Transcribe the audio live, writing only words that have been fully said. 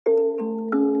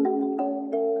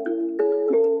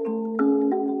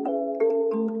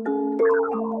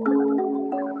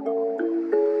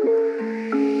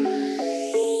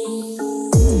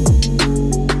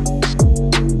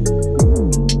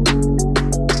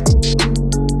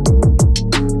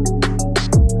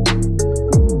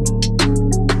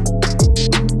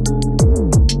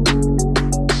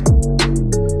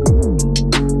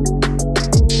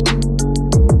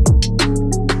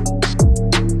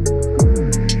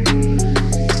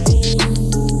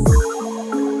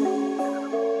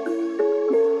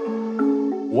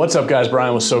What's up guys,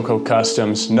 Brian with SoCo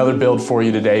Customs. Another build for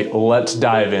you today. Let's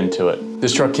dive into it.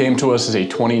 This truck came to us as a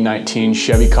 2019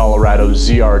 Chevy Colorado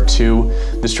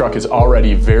ZR2. This truck is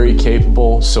already very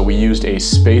capable, so we used a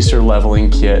spacer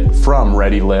leveling kit from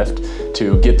Ready Lift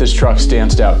to get this truck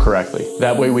stanced out correctly.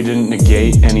 That way we didn't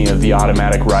negate any of the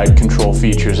automatic ride control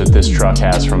features that this truck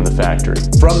has from the factory.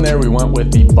 From there we went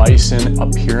with the Bison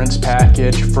Appearance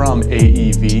package from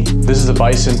AEV. This is a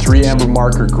Bison 3 amber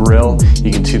marker grille.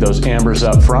 You can see those ambers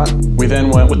up front. We then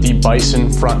went with the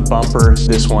Bison Front Bumper.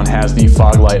 This one has the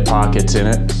fog light pockets in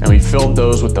it, and we filled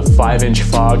those with the 5-inch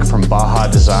fog from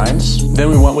Baja Designs. Then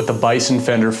we went with the Bison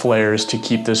Fender flares to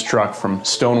keep this truck from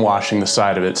stonewashing the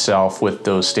side of itself with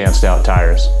those stanced out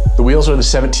tires. The wheels are the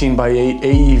 17x8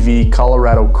 AEV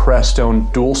Colorado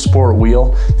Crestone dual sport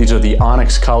wheel. These are the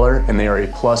Onyx color and they are a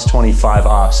 +25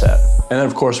 offset. And then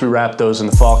of course we wrapped those in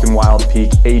the Falcon Wild Peak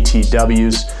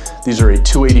ATWs. These are a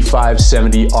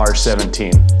 285/70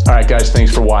 R17. All right guys,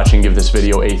 thanks for watching. Give this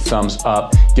video a thumbs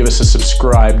up, give us a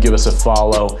subscribe, give us a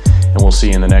follow, and we'll see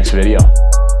you in the next video.